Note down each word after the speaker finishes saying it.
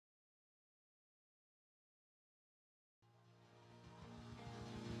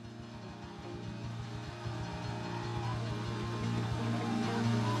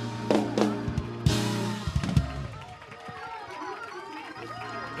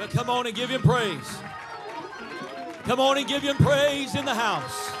But come on and give Him praise. Come on and give Him praise in the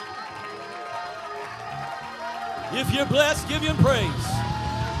house. If you're blessed, give Him praise.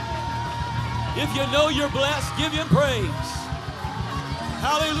 If you know you're blessed, give Him praise.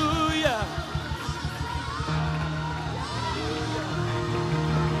 Hallelujah.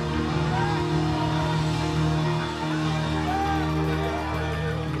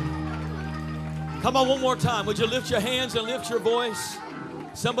 Come on, one more time. Would you lift your hands and lift your voice?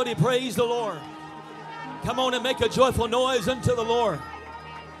 Somebody praise the Lord. Come on and make a joyful noise unto the Lord.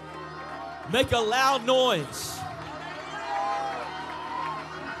 Make a loud noise.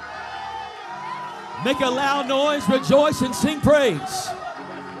 Make a loud noise, rejoice and sing praise.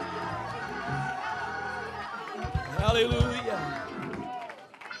 Hallelujah.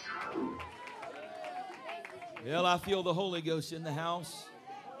 Well, I feel the Holy Ghost in the house.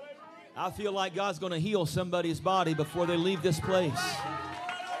 I feel like God's going to heal somebody's body before they leave this place.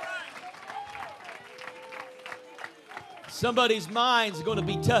 Somebody's mind's going to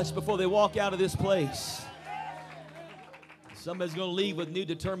be touched before they walk out of this place. Somebody's going to leave with new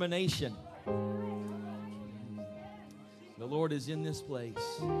determination. The Lord is in this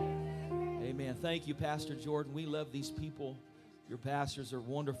place. Amen. Thank you, Pastor Jordan. We love these people. Your pastors are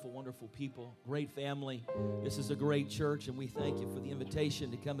wonderful, wonderful people. Great family. This is a great church, and we thank you for the invitation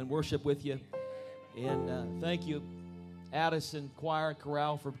to come and worship with you. And thank you, Addison Choir and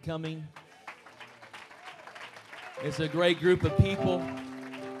Chorale, for coming. It's a great group of people.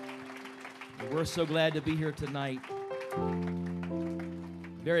 We're so glad to be here tonight.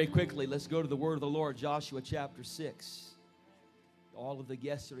 Very quickly, let's go to the word of the Lord, Joshua chapter 6. All of the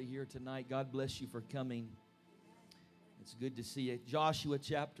guests that are here tonight, God bless you for coming. It's good to see you. Joshua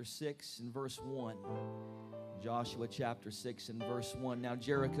chapter 6 and verse 1. Joshua chapter 6 and verse 1. Now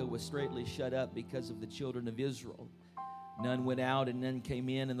Jericho was straitly shut up because of the children of Israel. None went out and none came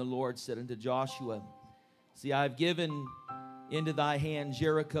in, and the Lord said unto Joshua, See, I have given into thy hand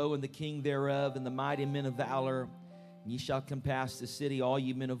Jericho and the king thereof and the mighty men of valor. And ye shall compass the city, all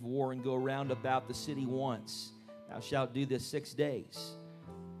ye men of war, and go round about the city once. Thou shalt do this 6 days.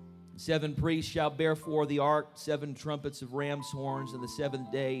 7 priests shall bear forth the ark, 7 trumpets of ram's horns, and the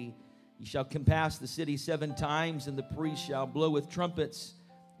 7th day ye shall compass the city 7 times, and the priests shall blow with trumpets,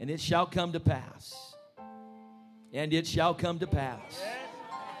 and it shall come to pass. And it shall come to pass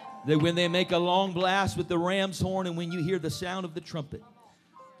that when they make a long blast with the ram's horn, and when you hear the sound of the trumpet,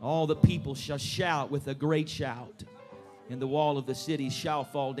 all the people shall shout with a great shout, and the wall of the city shall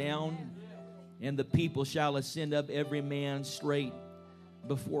fall down, and the people shall ascend up every man straight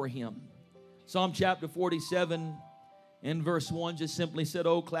before him. Psalm chapter 47 and verse 1 just simply said,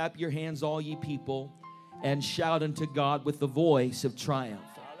 Oh, clap your hands, all ye people, and shout unto God with the voice of triumph.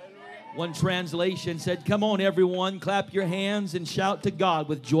 One translation said, Come on, everyone, clap your hands and shout to God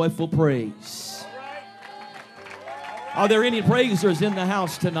with joyful praise. Are there any praisers in the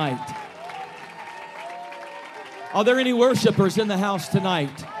house tonight? Are there any worshipers in the house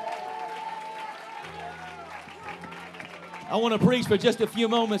tonight? I want to preach for just a few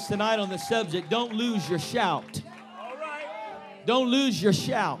moments tonight on the subject, don't lose your shout. Don't lose your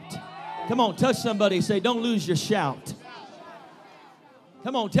shout. Come on, touch somebody, say, don't lose your shout.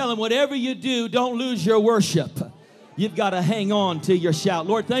 Come on, tell them whatever you do, don't lose your worship. You've got to hang on to your shout.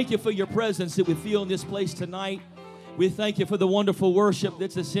 Lord, thank you for your presence that we feel in this place tonight. We thank you for the wonderful worship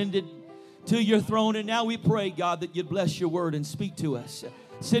that's ascended to your throne. And now we pray, God, that you'd bless your word and speak to us.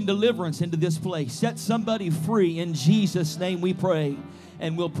 Send deliverance into this place. Set somebody free. In Jesus' name we pray.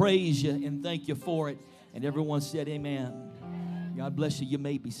 And we'll praise you and thank you for it. And everyone said amen. God bless you. You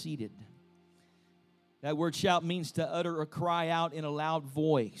may be seated. That word shout means to utter or cry out in a loud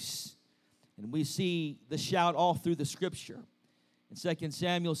voice. And we see the shout all through the scripture. In 2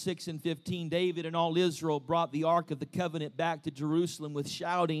 Samuel 6 and 15, David and all Israel brought the ark of the covenant back to Jerusalem with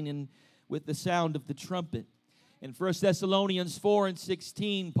shouting and with the sound of the trumpet. In 1 Thessalonians 4 and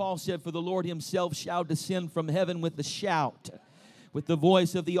 16, Paul said, For the Lord himself shall descend from heaven with a shout, with the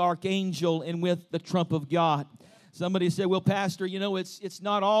voice of the archangel, and with the trump of God. Somebody said, well, Pastor, you know, it's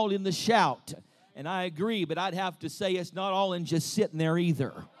not all in the shout. And I agree, but I'd have to say it's not all in just sitting there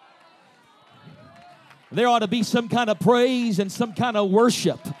either. There ought to be some kind of praise and some kind of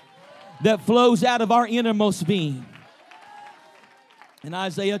worship that flows out of our innermost being. In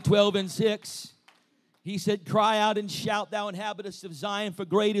Isaiah 12 and 6, he said, Cry out and shout, thou inhabitants of Zion, for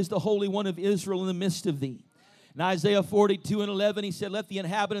great is the Holy One of Israel in the midst of thee. In Isaiah 42 and 11, he said, Let the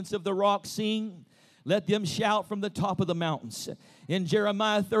inhabitants of the rock sing. Let them shout from the top of the mountains. In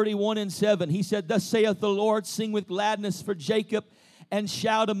Jeremiah 31 and 7, he said, Thus saith the Lord, sing with gladness for Jacob, and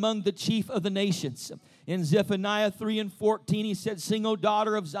shout among the chief of the nations. In Zephaniah 3:14, he said, sing, O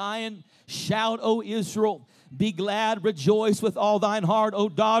daughter of Zion, shout, O Israel, be glad, rejoice with all thine heart, O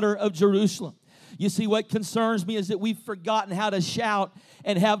daughter of Jerusalem. You see, what concerns me is that we've forgotten how to shout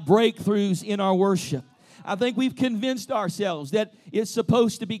and have breakthroughs in our worship. I think we've convinced ourselves that it's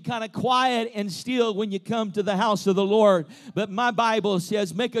supposed to be kind of quiet and still when you come to the house of the Lord. But my Bible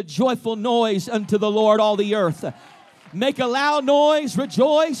says, make a joyful noise unto the Lord, all the earth. Make a loud noise,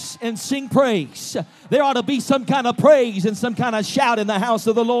 rejoice, and sing praise. There ought to be some kind of praise and some kind of shout in the house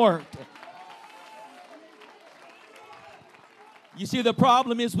of the Lord. You see, the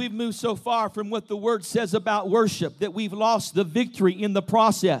problem is we've moved so far from what the Word says about worship that we've lost the victory in the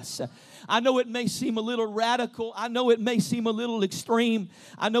process. I know it may seem a little radical. I know it may seem a little extreme.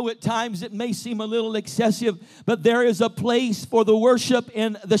 I know at times it may seem a little excessive, but there is a place for the worship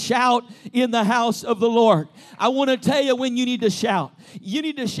and the shout in the house of the Lord. I want to tell you when you need to shout. You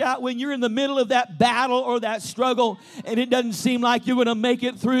need to shout when you're in the middle of that battle or that struggle and it doesn't seem like you're going to make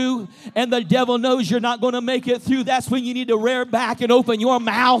it through and the devil knows you're not going to make it through. That's when you need to rear back and open your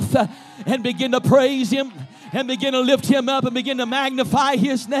mouth and begin to praise Him and begin to lift Him up and begin to magnify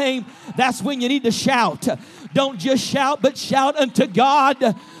His name. That's when you need to shout. Don't just shout, but shout unto God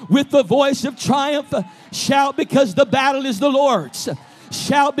with the voice of triumph. Shout because the battle is the Lord's.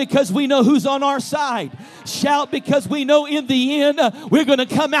 Shout because we know who's on our side. Shout because we know in the end we're going to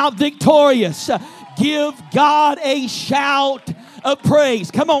come out victorious. Give God a shout of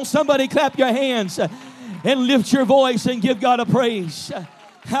praise. Come on, somebody clap your hands and lift your voice and give God a praise.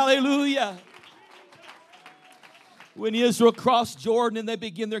 Hallelujah. When Israel crossed Jordan and they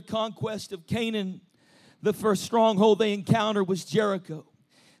began their conquest of Canaan, the first stronghold they encountered was Jericho.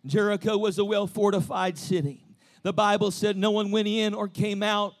 Jericho was a well-fortified city. The Bible said no one went in or came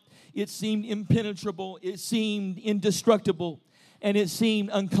out. It seemed impenetrable. It seemed indestructible. And it seemed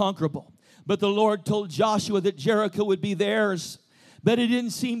unconquerable. But the Lord told Joshua that Jericho would be theirs. But it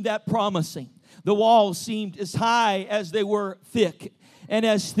didn't seem that promising. The walls seemed as high as they were thick, and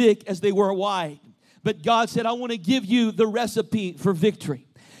as thick as they were wide. But God said, I want to give you the recipe for victory.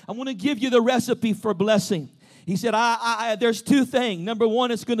 I want to give you the recipe for blessing. He said, there's two things. Number one,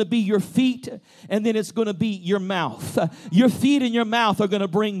 it's going to be your feet, and then it's going to be your mouth. Your feet and your mouth are going to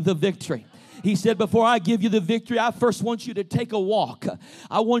bring the victory. He said, before I give you the victory, I first want you to take a walk.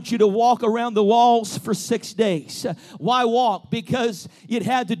 I want you to walk around the walls for 6 days. Why walk? Because it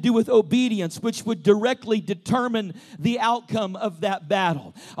had to do with obedience, which would directly determine the outcome of that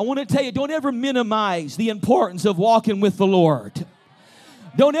battle. I want to tell you, don't ever minimize the importance of walking with the Lord.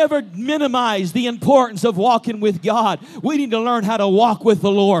 Don't ever minimize the importance of walking with God. We need to learn how to walk with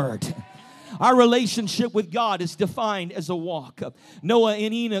the Lord. Our relationship with God is defined as a walk. Noah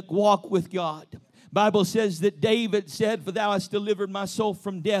and Enoch walk with God. Bible says that David said, for thou hast delivered my soul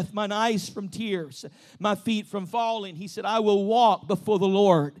from death, mine eyes from tears, my feet from falling. He said, I will walk before the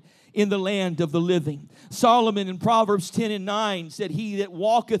Lord in the land of the living. Solomon in Proverbs 10:9 said, he that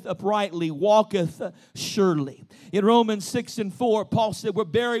walketh uprightly walketh surely. In Romans 6:4, Paul said, we're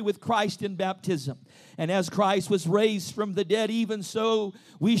buried with Christ in baptism. And as Christ was raised from the dead, even so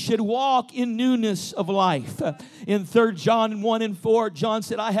we should walk in newness of life. In 3 John 1:4, John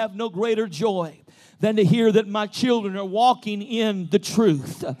said, I have no greater joy than to hear that my children are walking in the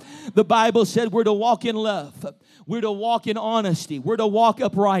truth. The Bible said we're to walk in love. We're to walk in honesty. We're to walk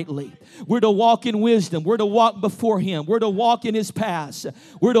uprightly. We're to walk in wisdom. We're to walk before Him. We're to walk in His paths.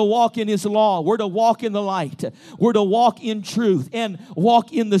 We're to walk in His law. We're to walk in the light. We're to walk in truth and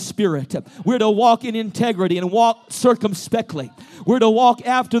walk in the Spirit. We're to walk in integrity and walk circumspectly. We're to walk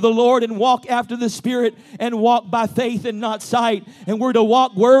after the Lord and walk after the Spirit and walk by faith and not sight. And we're to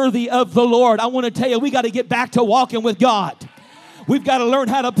walk worthy of the Lord. I want to tell you, we got to get back to walking with God. We've got to learn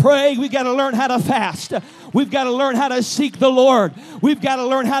how to pray. We've got to learn how to fast. We've got to learn how to seek the Lord. We've got to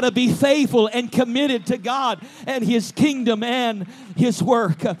learn how to be faithful and committed to God and His kingdom and His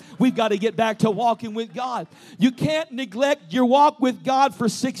work. We've got to get back to walking with God. You can't neglect your walk with God for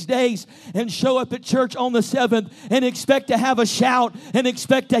 6 days and show up at church on the 7th and expect to have a shout and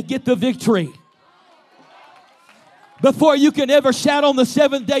expect to get the victory. Before you can ever shout on the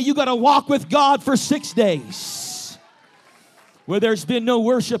 7th day, you got to walk with God for 6 days. Where there's been no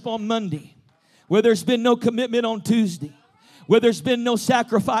worship on Monday, where there's been no commitment on Tuesday, where there's been no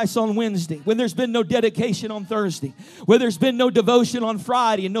sacrifice on Wednesday, when there's been no dedication on Thursday, where there's been no devotion on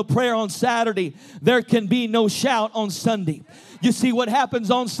Friday and no prayer on Saturday, there can be no shout on Sunday. You see, what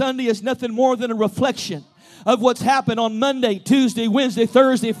happens on Sunday is nothing more than a reflection of what's happened on Monday, Tuesday, Wednesday,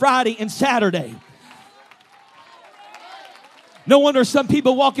 Thursday, Friday, and Saturday. No wonder some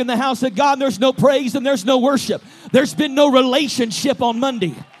people walk in the house of God and there's no praise and there's no worship. There's been no relationship on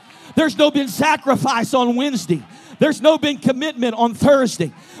Monday. There's no been sacrifice on Wednesday. There's no been commitment on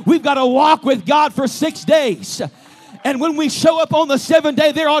Thursday. We've got to walk with God for 6 days. And when we show up on the 7th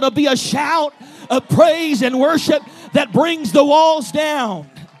day, there ought to be a shout of praise and worship that brings the walls down.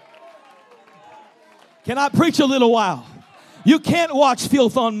 Can I preach a little while? You can't watch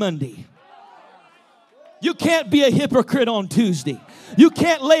filth on Monday. You can't be a hypocrite on Tuesday. You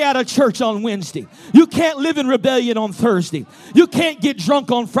can't lay out of church on Wednesday. You can't live in rebellion on Thursday. You can't get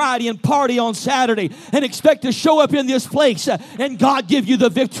drunk on Friday and party on Saturday and expect to show up in this place and God give you the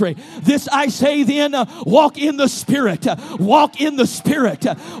victory. This I say then, walk in the Spirit. Walk in the Spirit.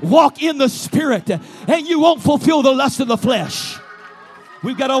 Walk in the Spirit. And you won't fulfill the lust of the flesh.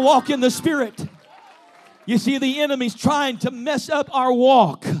 We've got to walk in the Spirit. You see, the enemy's trying to mess up our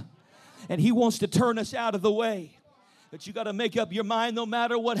walk. And he wants to turn us out of the way. But you got to make up your mind no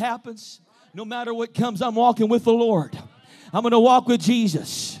matter what happens, no matter what comes, I'm walking with the Lord. I'm going to walk with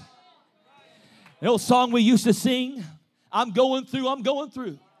Jesus. The old song we used to sing, I'm going through, I'm going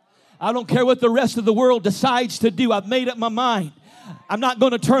through. I don't care what the rest of the world decides to do. I've made up my mind. I'm not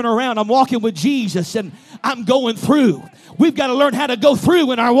going to turn around. I'm walking with Jesus and I'm going through. We've got to learn how to go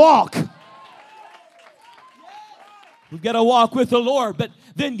through in our walk. We've got to walk with the Lord. But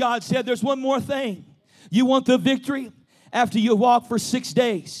then God said, there's one more thing. You want the victory? After you walk for 6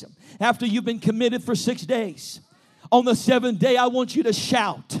 days, after you've been committed for 6 days, on the 7th day, I want you to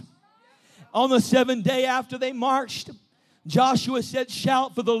shout. On the 7th day after they marched, Joshua said,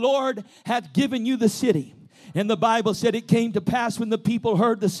 shout, for the Lord hath given you the city. And the Bible said it came to pass when the people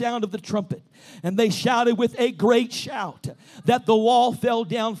heard the sound of the trumpet, and they shouted with a great shout, that the wall fell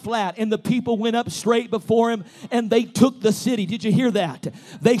down flat, and the people went up straight before him, and they took the city. Did you hear that?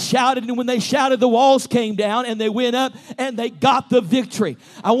 They shouted, and when they shouted, the walls came down, and they went up, and they got the victory.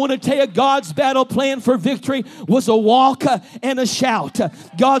 I want to tell you, God's battle plan for victory was a walk and a shout.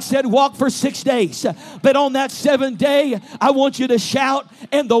 God said, walk for 6 days. But on that 7th day, I want you to shout,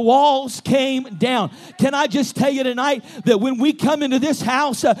 and the walls came down. Can I just tell you tonight that when we come into this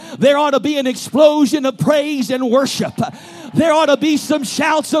house, there ought to be an explosion of praise and worship. There ought to be some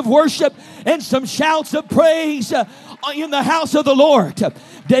shouts of worship and some shouts of praise in the house of the Lord.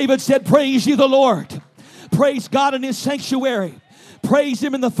 David said, praise ye the Lord. Praise God in his sanctuary. Praise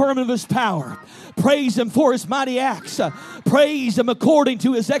him in the firmament of his power. Praise him for his mighty acts. Praise him according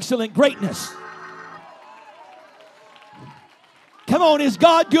to his excellent greatness. Come on, is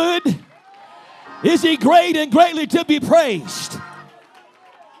God good? Is he great and greatly to be praised?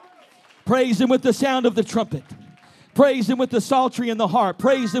 Praise him with the sound of the trumpet. Praise him with the psaltery and the harp.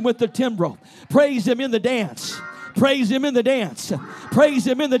 Praise him with the timbrel. Praise him in the dance. Praise him in the dance. Praise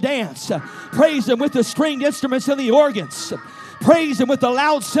him in the dance. Praise him with the stringed instruments and the organs. Praise him with the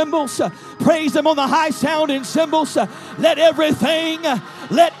loud cymbals. Praise him on the high sounding cymbals. Let everything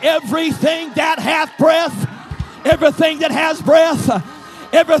that hath breath, everything that has breath,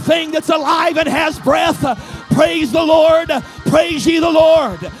 everything that's alive and has breath, praise the Lord. Praise ye the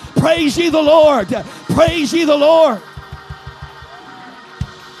Lord. Praise ye the Lord. Praise ye the Lord.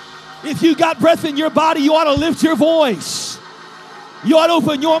 If you got breath in your body, you ought to lift your voice. You ought to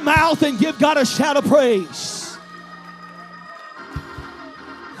open your mouth and give God a shout of praise.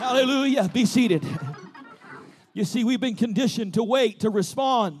 Hallelujah. Be seated. You see, we've been conditioned to wait, to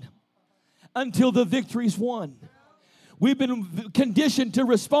respond until the victory's won. We've been conditioned to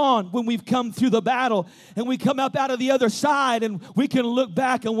respond when we've come through the battle and we come up out of the other side and we can look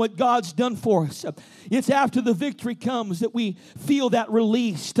back on what God's done for us. It's after the victory comes that we feel that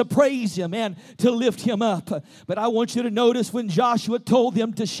release to praise him and to lift him up. But I want you to notice when Joshua told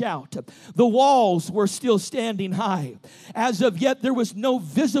them to shout, the walls were still standing high. As of yet, there was no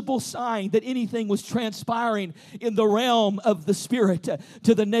visible sign that anything was transpiring in the realm of the Spirit.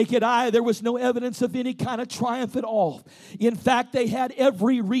 To the naked eye, there was no evidence of any kind of triumph at all. In fact, they had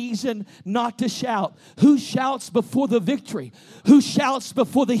every reason not to shout. Who shouts before the victory? Who shouts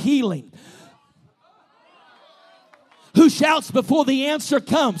before the healing? Who shouts before the answer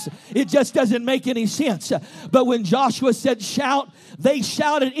comes? It just doesn't make any sense. But when Joshua said shout, they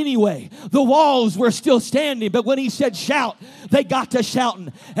shouted anyway. The walls were still standing, but when he said shout, they got to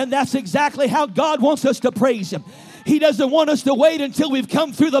shouting. And that's exactly how God wants us to praise him. He doesn't want us to wait until we've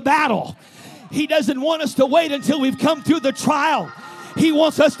come through the battle. He doesn't want us to wait until we've come through the trial. He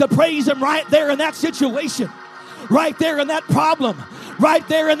wants us to praise him right there in that situation, right there in that problem, right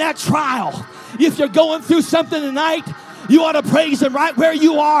there in that trial. If you're going through something tonight, you ought to praise him right where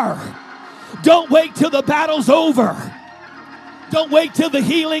you are. Don't wait till the battle's over. Don't wait till the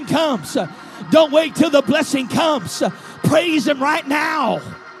healing comes. Don't wait till the blessing comes. Praise him right now.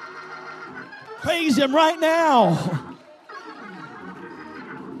 Praise him right now.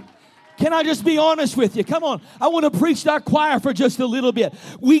 Can I just be honest with you? Come on. I want to preach to our choir for just a little bit.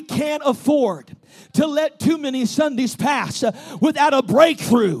 We can't afford to let too many Sundays pass without a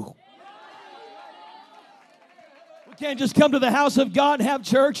breakthrough. We can't just come to the house of God and have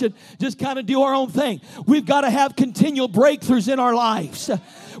church and just kind of do our own thing. We've got to have continual breakthroughs in our lives.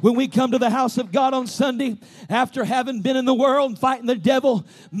 When we come to the house of God on Sunday, after having been in the world and fighting the devil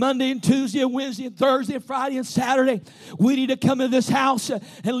Monday and Tuesday and Wednesday and Thursday and Friday and Saturday, we need to come to this house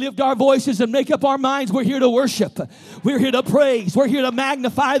and lift our voices and make up our minds. We're here to worship. We're here to praise. We're here to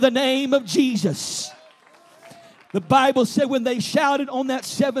magnify the name of Jesus. The Bible said when they shouted on that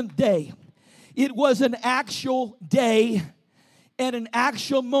seventh day, it was an actual day and an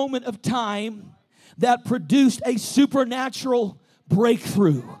actual moment of time that produced a supernatural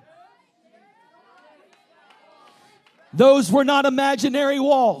breakthrough. Those were not imaginary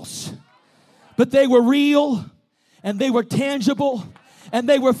walls, but they were real and they were tangible and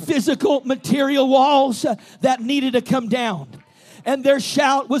they were physical material walls that needed to come down. And their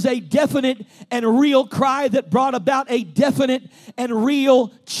shout was a definite and real cry that brought about a definite and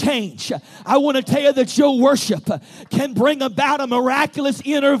real change. I want to tell you that your worship can bring about a miraculous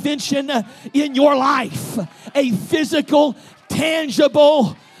intervention in your life. A physical,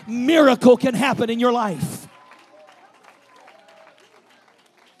 tangible miracle can happen in your life.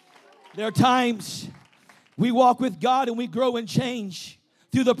 There are times we walk with God and we grow and change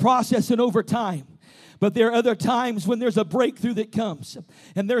through the process and over time. But there are other times when there's a breakthrough that comes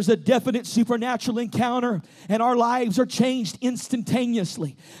and there's a definite supernatural encounter and our lives are changed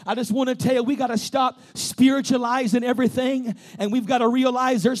instantaneously. I just want to tell you, we got to stop spiritualizing everything and we've got to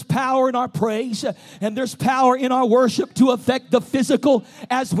realize there's power in our praise and there's power in our worship to affect the physical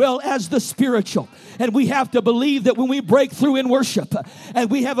as well as the spiritual. And we have to believe that when we break through in worship and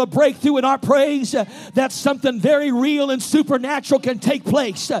we have a breakthrough in our praise, that something very real and supernatural can take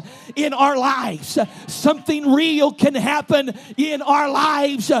place in our lives. Something real can happen in our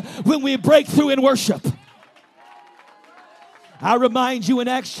lives when we break through in worship. I remind you in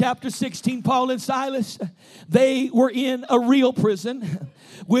Acts chapter 16, Paul and Silas, they were in a real prison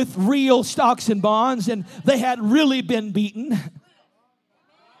with real stocks and bonds, and they had really been beaten.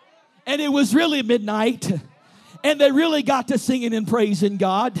 And it was really midnight, and they really got to singing and praising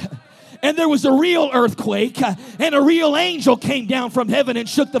God. And there was a real earthquake, and a real angel came down from heaven and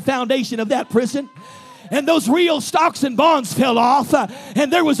shook the foundation of that prison. And those real stocks and bonds fell off,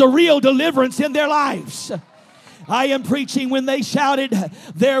 and there was a real deliverance in their lives. I am preaching when they shouted,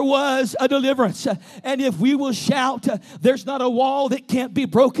 there was a deliverance. And if we will shout, there's not a wall that can't be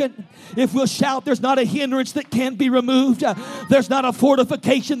broken. If we'll shout, there's not a hindrance that can't be removed. There's not a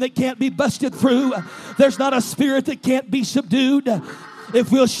fortification that can't be busted through. There's not a spirit that can't be subdued.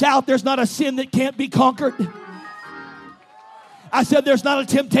 If we'll shout, there's not a sin that can't be conquered. I said there's not a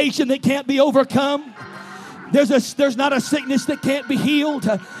temptation that can't be overcome. There's not a sickness that can't be healed.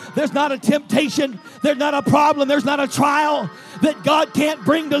 There's not a temptation. There's not a problem. There's not a trial that God can't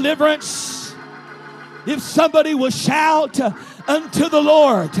bring deliverance. If somebody will shout unto the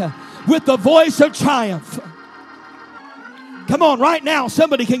Lord with the voice of triumph. Come on, right now,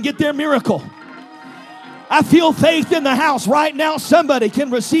 somebody can get their miracle. I feel faith in the house. Right now, somebody can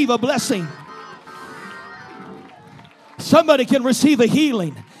receive a blessing. Somebody can receive a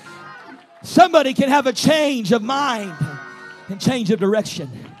healing. Somebody can have a change of mind and change of direction.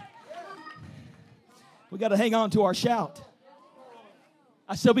 We got to hang on to our shout.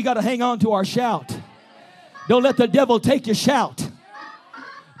 I said we got to hang on to our shout. Don't let the devil take your shout.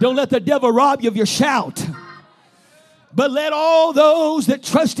 Don't let the devil rob you of your shout. But let all those that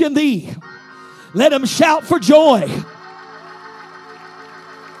trust in thee, let them shout for joy.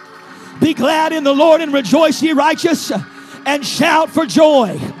 Be glad in the Lord and rejoice, ye righteous, and shout for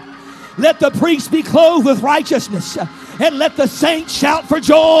joy. Let the priest be clothed with righteousness, and let the saints shout for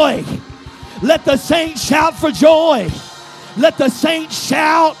joy. Let the saints shout for joy. Let the saints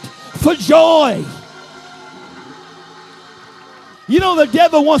shout for joy. You know the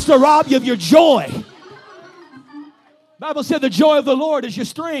devil wants to rob you of your joy. The Bible said the joy of the Lord is your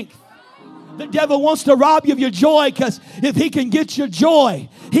strength. The devil wants to rob you of your joy because if he can get your joy,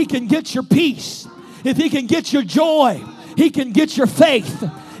 he can get your peace. If he can get your joy, he can get your faith.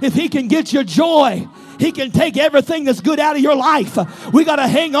 If he can get your joy, he can take everything that's good out of your life. We got to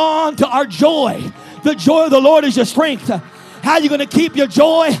hang on to our joy. The joy of the Lord is your strength. How are you going to keep your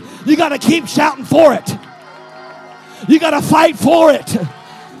joy? You got to keep shouting for it. You got to fight for it.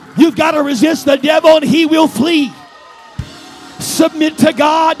 You've got to resist the devil and he will flee. Submit to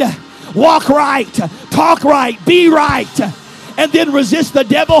God. Walk right. Talk right. Be right. And then resist the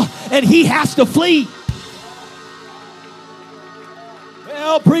devil and he has to flee.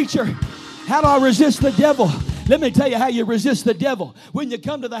 Well, preacher, How do I resist the devil? Let me tell you how you resist the devil. When you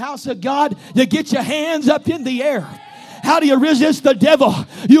come to the house of God, you get your hands up in the air. How do you resist the devil?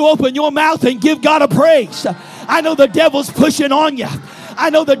 You open your mouth and give God a praise. I know the devil's pushing on you. I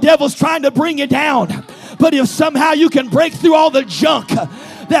know the devil's trying to bring you down. But if somehow you can break through all the junk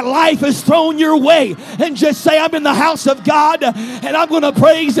that life has thrown your way and just say, I'm in the house of God and I'm going to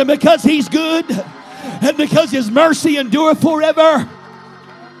praise Him because He's good and because His mercy endureth forever.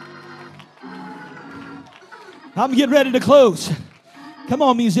 I'm getting ready to close. Come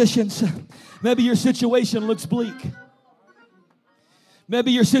on, musicians. Maybe your situation looks bleak.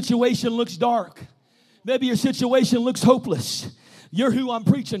 Maybe your situation looks dark. Maybe your situation looks hopeless. You're who I'm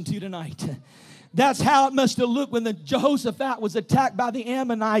preaching to tonight. That's how it must have looked when the Jehoshaphat was attacked by the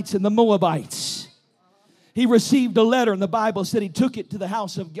Ammonites and the Moabites. He received a letter, and the Bible said he took it to the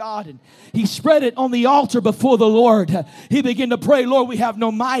house of God, and he spread it on the altar before the Lord. He began to pray, Lord, we have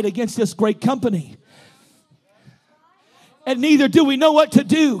no might against this great company, and neither do we know what to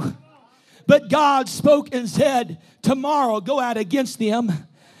do. But God spoke and said, tomorrow go out against them.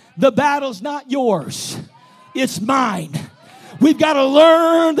 The battle's not yours. It's mine. We've got to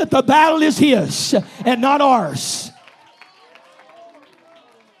learn that the battle is His and not ours.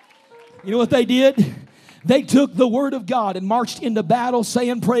 You know what they did? They took the word of God and marched into battle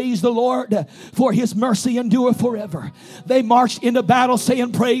saying, praise the Lord, for His mercy endureth forever. They marched into battle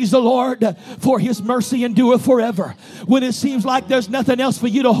saying, praise the Lord, for His mercy endureth forever. When it seems like there's nothing else for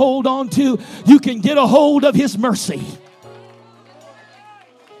you to hold on to, you can get a hold of His mercy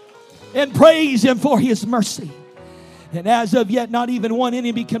and praise Him for His mercy. And as of yet, not even one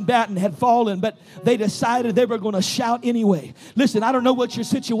enemy combatant had fallen, but they decided they were going to shout anyway. Listen, I don't know what your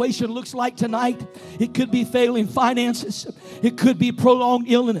situation looks like tonight. It could be failing finances. It could be prolonged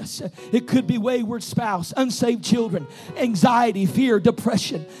illness. It could be wayward spouse, unsaved children, anxiety, fear,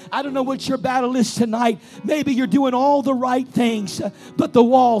 depression. I don't know what your battle is tonight. Maybe you're doing all the right things, but the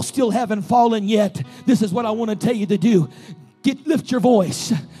walls still haven't fallen yet. This is what I want to tell you to do. Lift your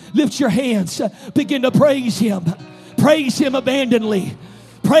voice. Lift your hands. Begin to praise Him. Praise Him abandonedly.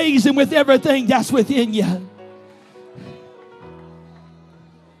 Praise Him with everything that's within you.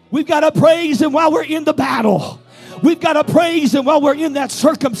 We've got to praise Him while we're in the battle. We've got to praise Him while we're in that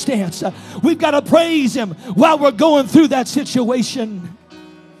circumstance. We've got to praise Him while we're going through that situation.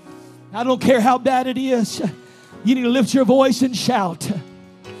 I don't care how bad it is. You need to lift your voice and shout.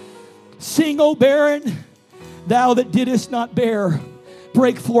 Sing, O barren, thou that didst not bear.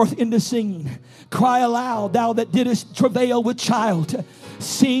 Break forth into singing. Cry aloud, thou that didst travail with child.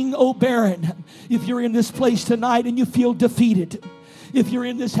 Sing, O barren. If you're in this place tonight and you feel defeated, if you're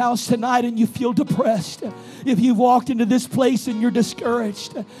in this house tonight and you feel depressed, if you've walked into this place and you're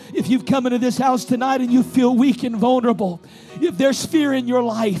discouraged, if you've come into this house tonight and you feel weak and vulnerable, if there's fear in your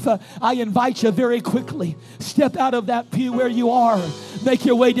life, I invite you very quickly, step out of that pew where you are. Make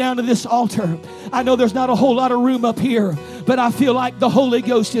your way down to this altar. I know there's not a whole lot of room up here, but I feel like the Holy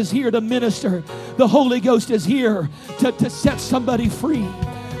Ghost is here to minister. The Holy Ghost is here to set somebody free.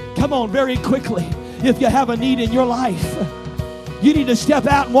 Come on, very quickly. If you have a need in your life, you need to step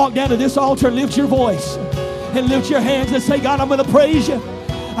out and walk down to this altar and lift your voice and lift your hands and say, God, I'm going to praise you.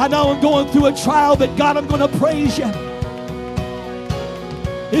 I know I'm going through a trial, but God, I'm going to praise you.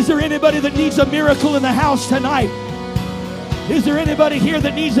 Is there anybody that needs a miracle in the house tonight? Is there anybody here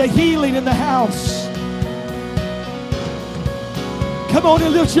that needs a healing in the house? Come on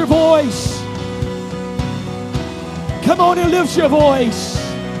and lift your voice. Come on and lift your voice.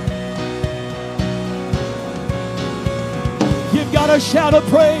 Give God a shout of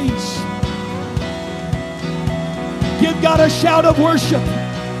praise. Give God a shout of worship.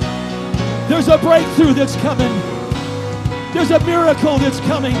 There's a breakthrough that's coming. There's a miracle that's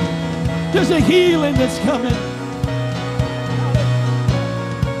coming. There's a healing that's coming.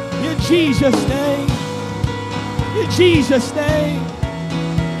 In Jesus' name. In Jesus' name.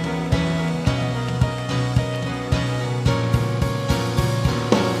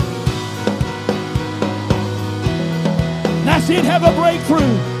 That's it. Have a breakthrough.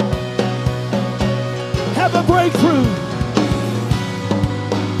 Have a breakthrough.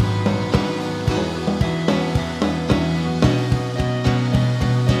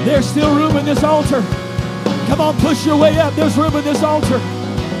 There's still room in this altar. Come on, push your way up. There's room in this altar.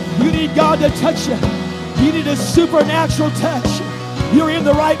 You need God to touch you. You need a supernatural touch. You're in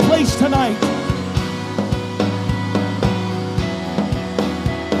the right place tonight.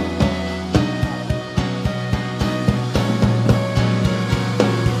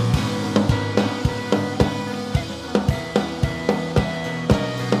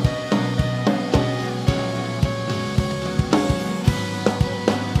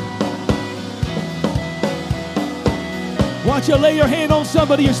 don't you lay your hand on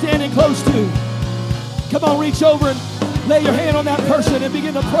somebody you're standing close to. Come on, reach over and lay your hand on that person and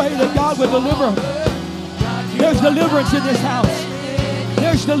begin to pray that God would deliver them. There's deliverance in this house.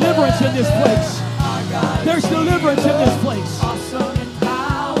 There's deliverance in this place. There's deliverance in this place.